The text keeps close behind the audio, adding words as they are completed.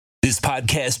This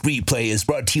podcast replay is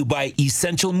brought to you by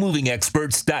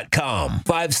EssentialMovingExperts.com.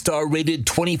 5-star rated,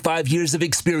 25 years of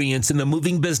experience in the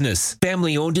moving business.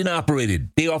 Family owned and operated.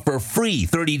 They offer free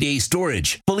 30-day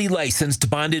storage. Fully licensed,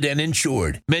 bonded, and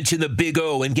insured. Mention the Big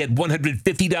O and get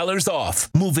 $150 off.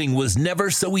 Moving was never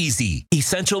so easy.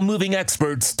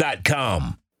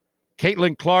 EssentialMovingExperts.com.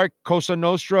 Caitlyn Clark, Cosa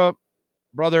Nostra,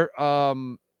 brother.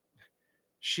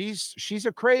 She's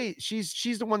a craze.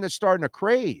 She's the one that's starting a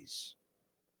craze.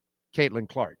 Caitlyn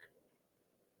Clark.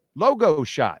 Logo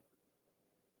shot.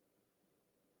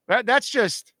 That's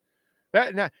just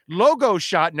that logo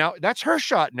shot now. That's her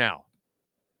shot now.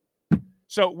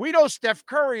 So we know Steph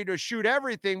Curry to shoot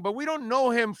everything, but we don't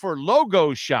know him for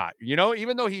logo shot. You know,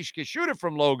 even though he can shoot it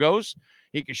from logos,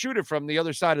 he can shoot it from the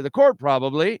other side of the court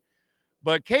probably.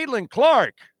 But Caitlyn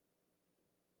Clark,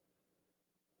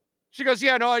 she goes,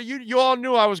 yeah, no, you all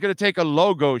knew I was going to take a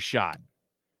logo shot.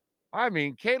 I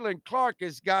mean, Caitlyn Clark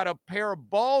has got a pair of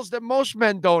balls that most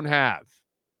men don't have.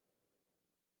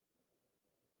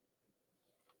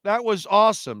 That was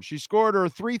awesome. She scored her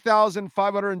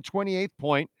 3,528th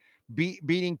point,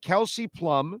 beating Kelsey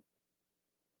Plum.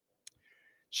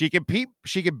 She could beat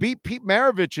Pete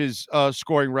Maravich's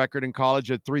scoring record in college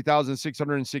at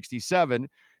 3,667.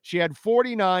 She had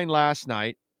 49 last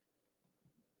night.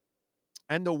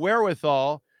 And the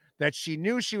wherewithal that she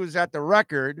knew she was at the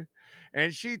record,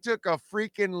 and she took a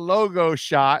freaking logo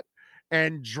shot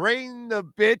and drained the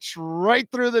bitch right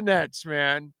through the nets,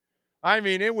 man. I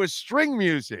mean, it was string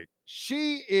music.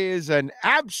 She is an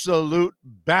absolute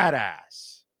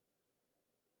badass.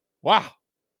 Wow.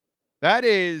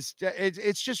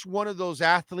 It's just one of those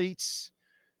athletes.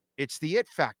 It's the it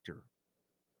factor.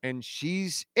 And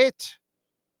she's it.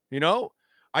 You know,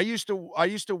 I used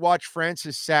to watch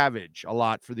Frances Savage a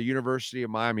lot for the University of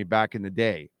Miami back in the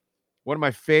day. One of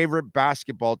my favorite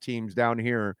basketball teams down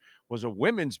here was a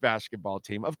women's basketball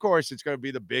team. Of course, it's going to be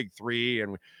the big three,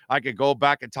 and I could go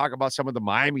back and talk about some of the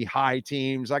Miami High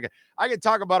teams. I could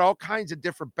talk about all kinds of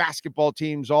different basketball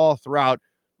teams all throughout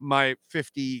my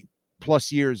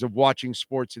 50-plus years of watching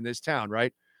sports in this town,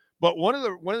 right? But one of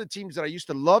the teams that I used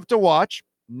to love to watch,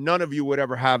 none of you would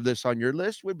ever have this on your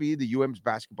list, would be the UM's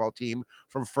basketball team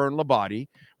from Fern Labate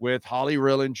with Holly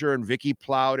Rillinger and Vicky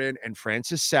Plowden and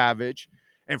Frances Savage.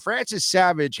 And Frances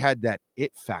Savage had that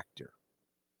it factor.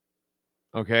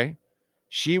 Okay?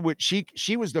 She was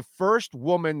the first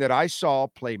woman that I saw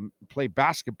play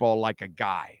basketball like a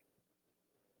guy.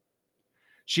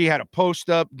 She had a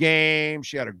post-up game.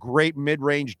 She had a great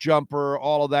mid-range jumper,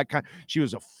 all of that kind. She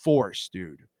was a force,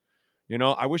 dude. You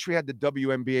know, I wish we had the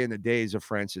WNBA in the days of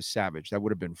Frances Savage. That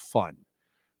would have been fun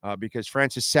because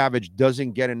Frances Savage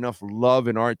doesn't get enough love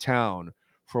in our town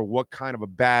for what kind of a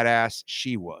badass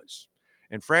she was.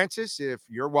 And Frances, if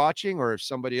you're watching or if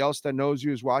somebody else that knows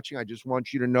you is watching, I just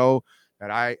want you to know that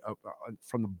I,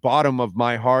 from the bottom of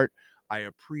my heart, I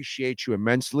appreciate you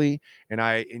immensely, and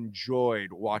I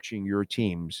enjoyed watching your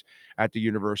teams at the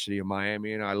University of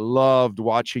Miami, and I loved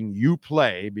watching you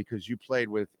play because you played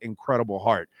with incredible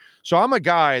heart. So I'm a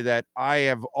guy that I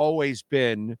have always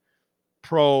been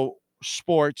pro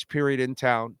sports, period, in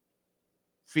town.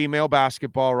 Female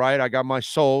basketball, right? I got my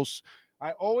souls.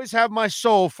 I always have my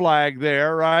soul flag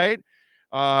there, right?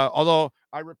 Although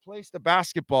I replaced the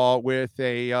basketball with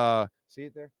a see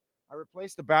it there? I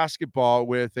replaced the basketball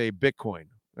with a Bitcoin.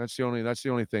 That's the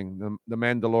only thing. The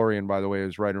Mandalorian, by the way,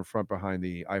 is right in front behind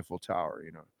the Eiffel Tower,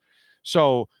 you know.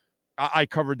 So I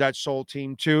covered that soul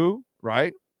team too,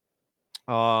 right?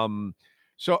 So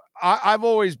I've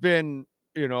always been,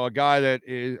 you know, a guy that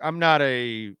is, I'm not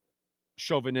a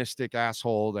chauvinistic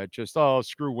asshole that just,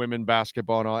 screw women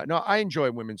basketball and all that. No, I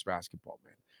enjoy women's basketball,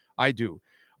 man. I do.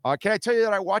 Can I tell you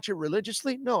that I watch it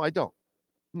religiously? No, I don't.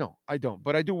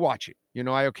 But I do watch it. You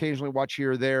know, I occasionally watch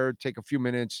here or there, take a few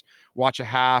minutes, watch a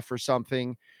half or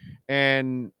something.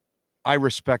 And I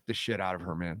respect the shit out of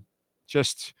her, man.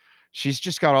 She's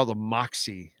just got all the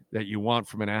moxie that you want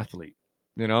from an athlete,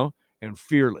 you know, and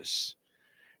fearless.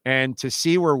 And to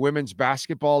see where women's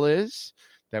basketball is,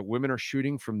 that women are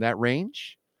shooting from that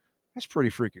range, that's pretty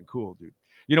freaking cool, dude.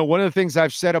 You know, one of the things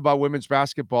I've said about women's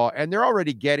basketball, and they're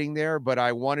already getting there, but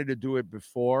I wanted to do it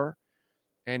before,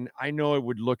 and I know it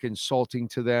would look insulting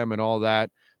to them and all that,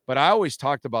 but I always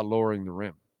talked about lowering the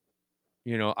rim.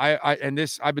 You know,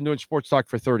 I've been doing sports talk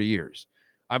for 30 years.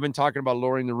 I've been talking about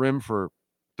lowering the rim for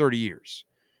 30 years.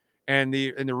 And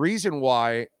the reason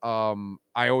why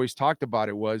I always talked about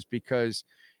it was because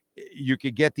you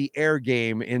could get the air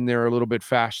game in there a little bit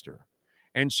faster.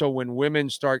 And so when women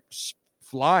start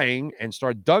flying and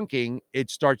start dunking,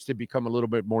 it starts to become a little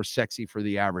bit more sexy for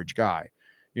the average guy.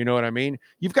 You know what I mean?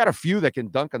 You've got a few that can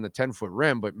dunk on the 10-foot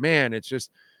rim, but man, it's just,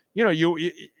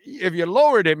 if you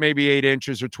lowered it maybe 8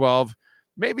 inches or 12,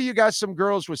 maybe you got some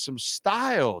girls with some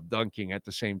style dunking at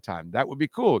the same time. That would be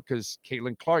cool because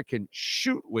Caitlyn Clark can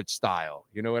shoot with style.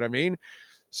 You know what I mean?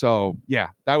 So, yeah,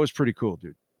 that was pretty cool,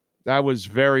 dude. That was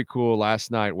very cool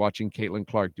last night watching Caitlyn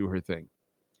Clark do her thing.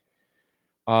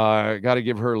 Got to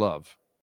give her love.